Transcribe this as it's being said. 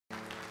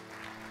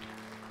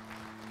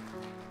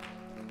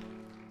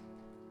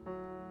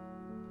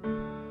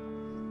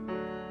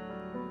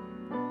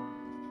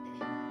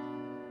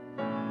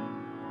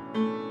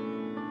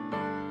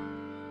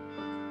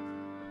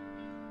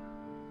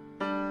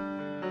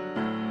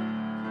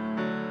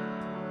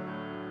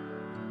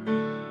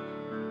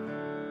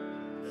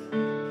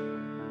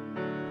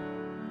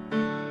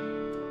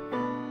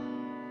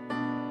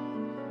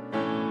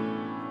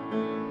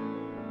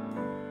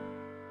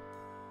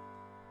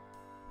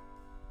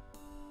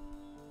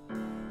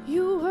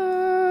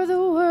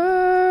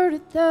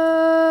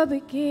the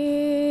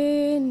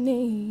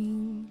beginning,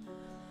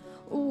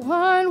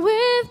 one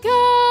with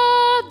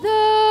God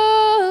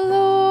the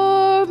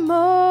Lord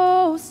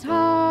Most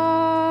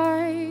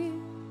High.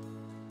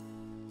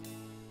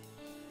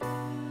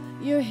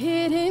 Your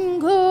hidden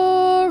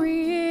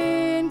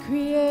glory in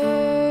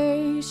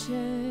creation,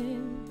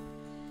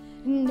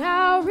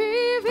 now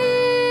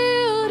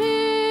revealed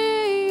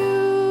in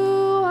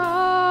you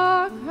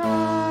are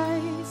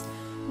Christ.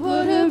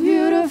 What a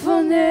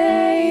beautiful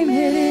name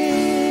it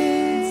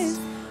is.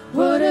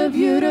 What a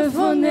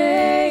beautiful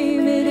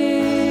name it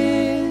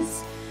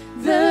is.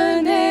 The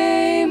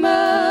name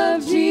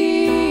of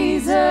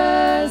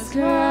Jesus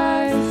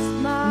Christ,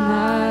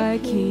 my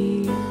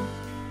King.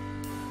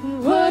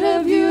 What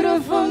a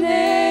beautiful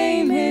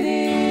name it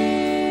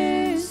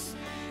is.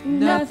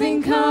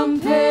 Nothing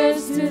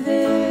compares to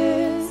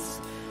this.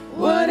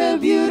 What a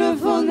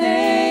beautiful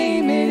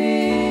name it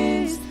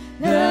is.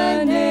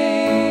 The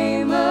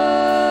name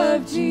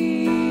of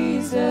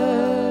Jesus.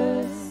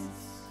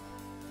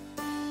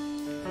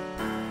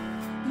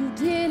 You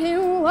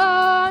didn't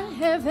want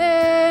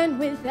heaven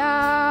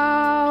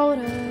without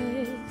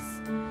us.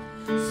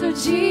 So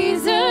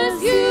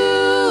Jesus,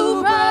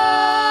 you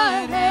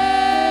brought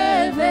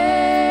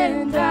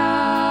heaven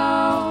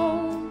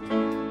down.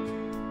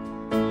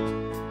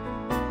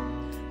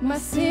 My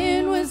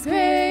sin was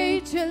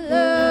great, your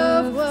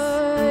love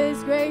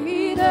was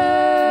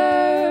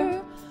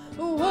greater.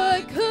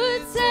 What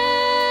could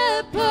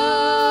separate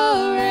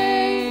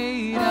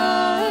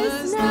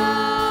us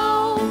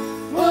now?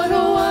 What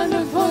a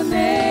wonderful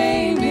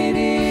name it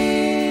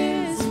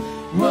is.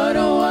 What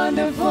a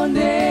wonderful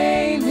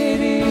name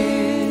it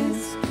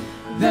is.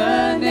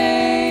 The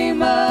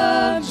name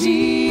of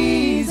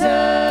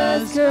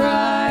Jesus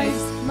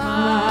Christ,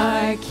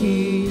 my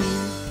King.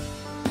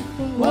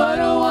 What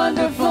a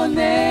wonderful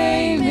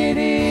name it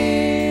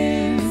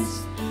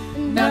is.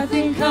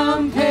 Nothing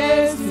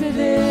compares to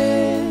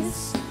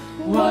this.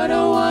 What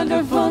a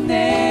wonderful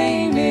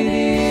name it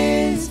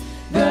is.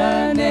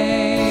 The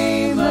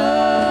name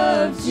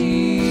of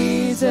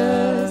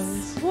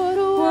Jesus. What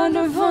a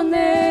wonderful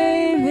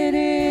name it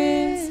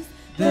is.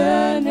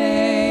 The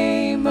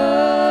name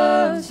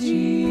of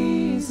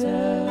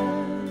Jesus.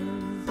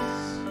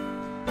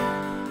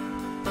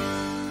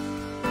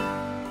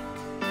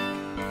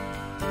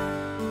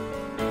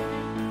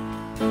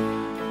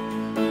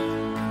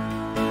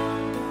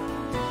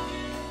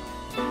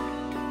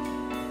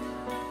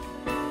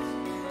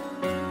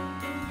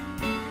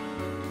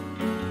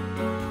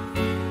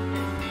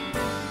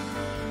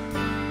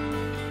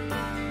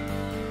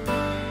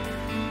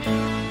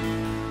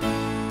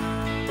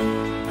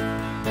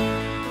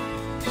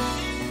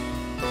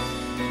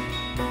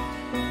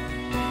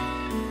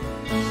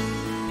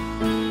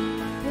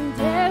 And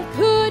death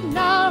could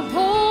not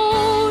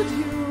hold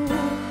you.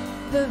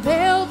 The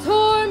veil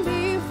torn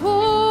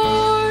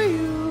before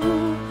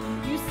you.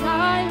 You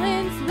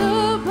silenced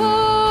the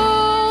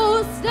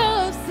boast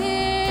of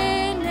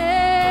sin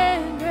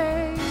and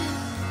grace.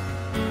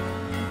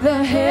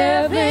 The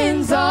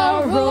heavens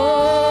are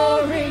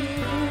roaring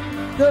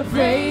the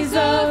praise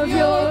of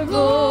your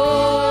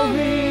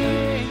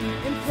glory,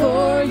 and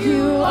for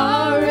you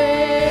are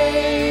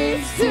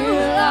raised to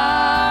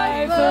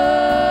life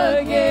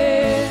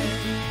again.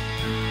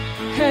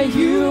 And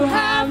you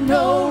have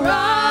no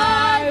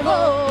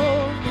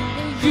rival,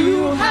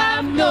 you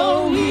have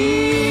no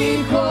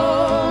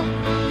equal.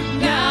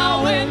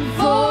 Now and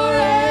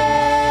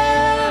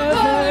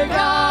forever,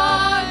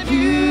 God,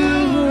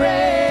 you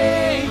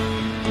reign.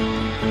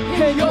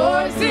 And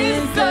yours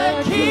is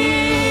the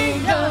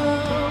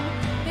kingdom,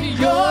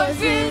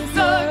 yours is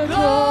the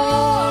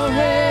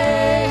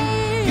glory,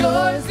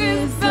 yours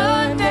is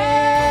the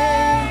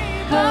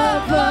name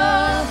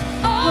above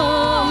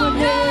all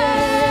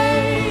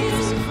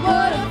names.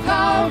 What a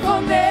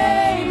powerful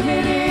name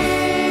it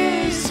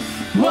is.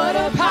 What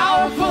a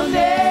powerful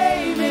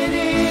name it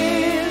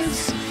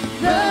is.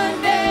 The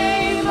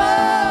name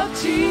of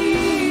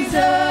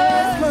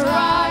Jesus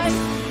Christ,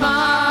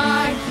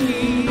 my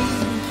King.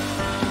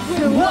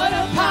 What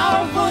a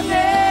powerful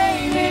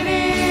name it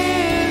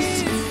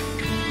is.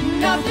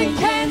 Nothing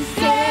can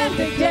stand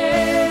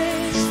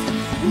against.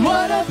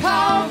 What a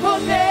powerful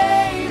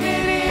name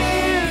it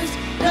is.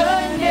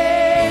 The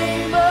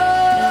name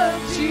of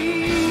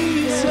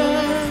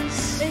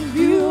Jesus. And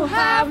you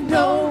have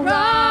no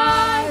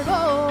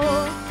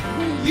rival.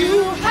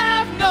 You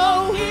have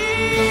no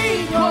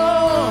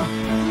equal.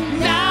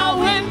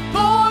 Now and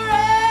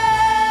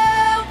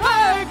forever,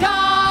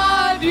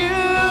 God, you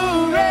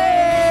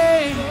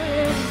reign.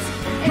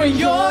 For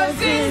your